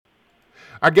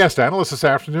Our guest analyst this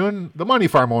afternoon, the Money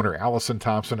Farm owner, Allison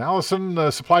Thompson.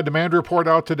 Allison, supply-demand report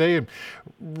out today and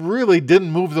really didn't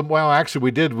move them. Well, actually,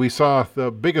 we did. We saw the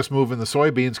biggest move in the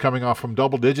soybeans coming off from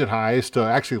double-digit highs to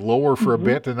actually lower for a hmm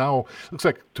bit, and now looks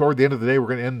like toward the end of the day we're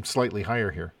going to end slightly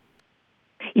higher here.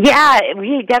 Yeah,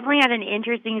 we definitely had an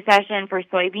interesting session for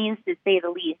soybeans, to say the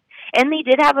least. And they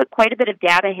did have quite a bit of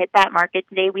data hit that market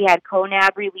today. We had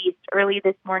CONAB released early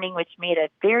this morning, which made a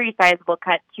very sizable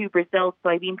cut to Brazil's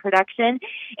soybean production.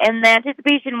 And the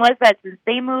anticipation was that since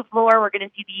they moved lower, we're going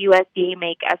to see the USDA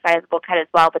make a sizable cut as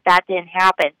well, but that didn't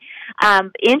happen.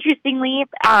 Interestingly,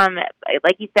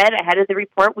 like you said, ahead of the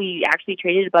report, we actually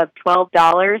traded above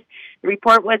 $12. The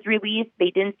report was released. They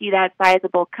didn't see that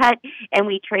sizable cut, and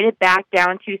we traded back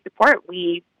down to support.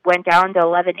 We went down to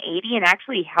 1180 and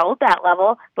actually held that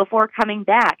level before coming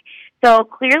back. So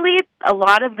clearly, a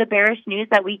lot of the bearish news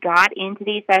that we got in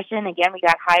today's session, again, we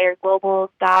got higher global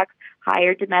stocks,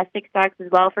 higher domestic stocks as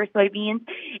well for soybeans.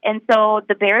 And so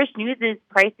the bearish news is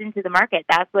priced into the market.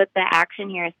 That's what the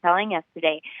action here is telling us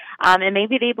today. And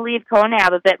maybe they believe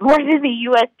CONAB a bit more than the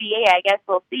USDA. I guess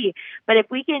we'll see. But if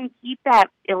we can keep that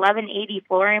 1180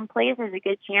 floor in place, there's a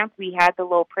good chance we had the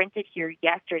low printed here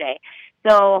yesterday.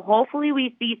 So hopefully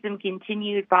we see some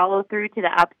continued follow through to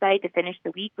the upside to finish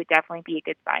the week would definitely be a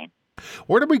good sign.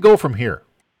 Where do we go from here?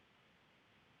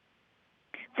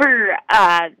 For,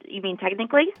 you mean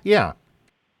technically? Yeah.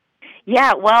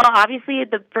 Yeah, well, obviously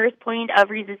the first point of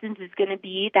resistance is going to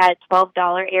be that $12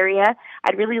 area.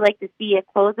 I'd really like to see it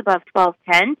close above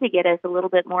 12.10 to get us a little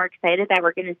bit more excited that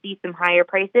we're going to see some higher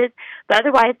prices. But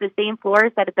otherwise, the same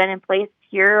floors that have been in place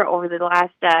here over the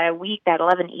last week, that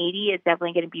 1180 is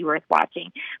definitely going to be worth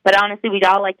watching. But honestly, we'd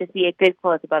all like to see a good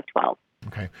close above 12.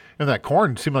 Okay. And that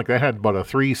corn seemed like that had about a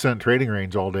 3-cent trading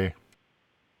range all day.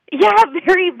 Yeah,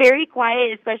 very, very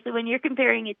quiet, especially when you're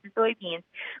comparing it to soybeans.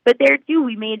 But there, too,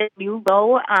 we made a new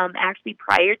low actually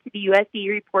prior to the USDA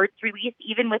reports release,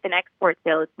 even with an export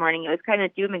sale this morning. It was kind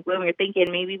of doom and gloom. We were thinking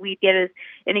maybe we'd get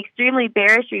an extremely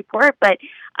bearish report, but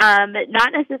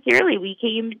not necessarily. We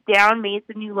came down, made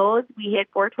some new lows. We hit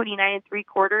 429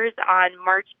 3/4 on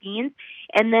March beans,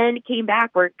 and then came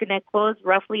back. We're going to close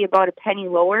roughly about a penny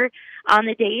lower on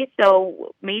the day,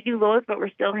 so made new lows, but we're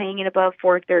still hanging above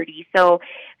 430. So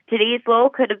today's low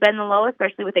could have been the low,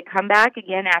 especially with a comeback.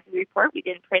 Again, after the report, we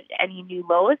didn't print any new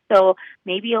lows, so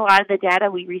maybe a lot of the data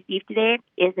we received today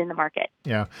is in the market.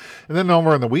 Yeah. And then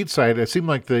over on the wheat side, it seemed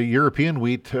like the European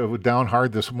wheat was down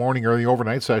hard this morning or the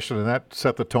overnight session, and that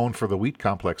set the tone for the wheat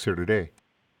complex here today.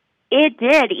 It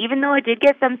did, even though it did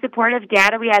get some supportive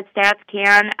data. We had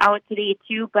StatsCan out today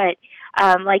too, but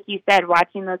like you said,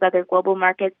 watching those other global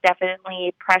markets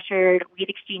definitely pressured wheat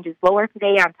exchanges lower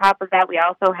today. On top of that, we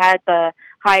also had the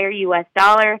higher U.S.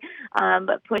 dollar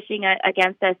pushing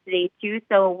against us today too.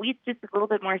 So wheat's just a little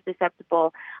bit more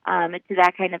susceptible to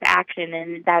that kind of action,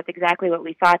 and that's exactly what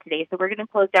we saw today. So we're going to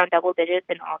close down double digits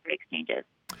in all three exchanges.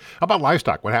 How about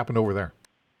livestock? What happened over there?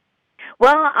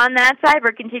 Well, on that side,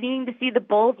 we're continuing to see the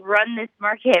bulls run this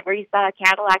market, where you saw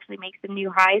cattle actually make some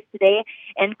new highs today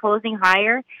and closing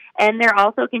higher. And they're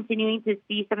also continuing to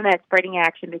see some of that spreading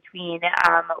action between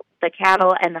the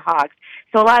cattle and the hogs.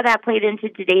 So a lot of that played into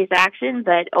today's action,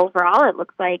 but overall it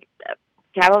looks like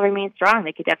cattle remain strong.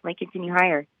 They could definitely continue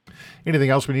higher. Anything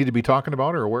else we need to be talking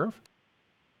about or aware of?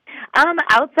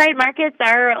 Outside markets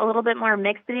are a little bit more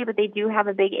mixed today, but they do have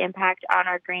a big impact on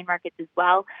our grain markets as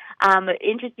well.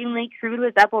 Interestingly, crude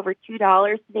was up over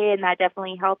 $2 today, and that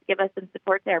definitely helped give us some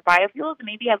support there. Biofuels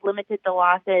maybe have limited the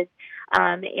losses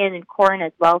in corn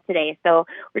as well today. So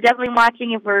we're definitely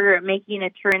watching if we're making a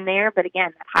turn there. But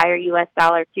again, that higher U.S.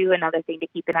 dollar too, another thing to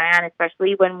keep an eye on,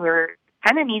 especially when we're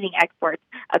kind of needing exports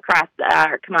across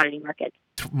our commodity markets.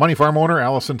 Money Farm owner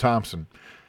Allison Thompson.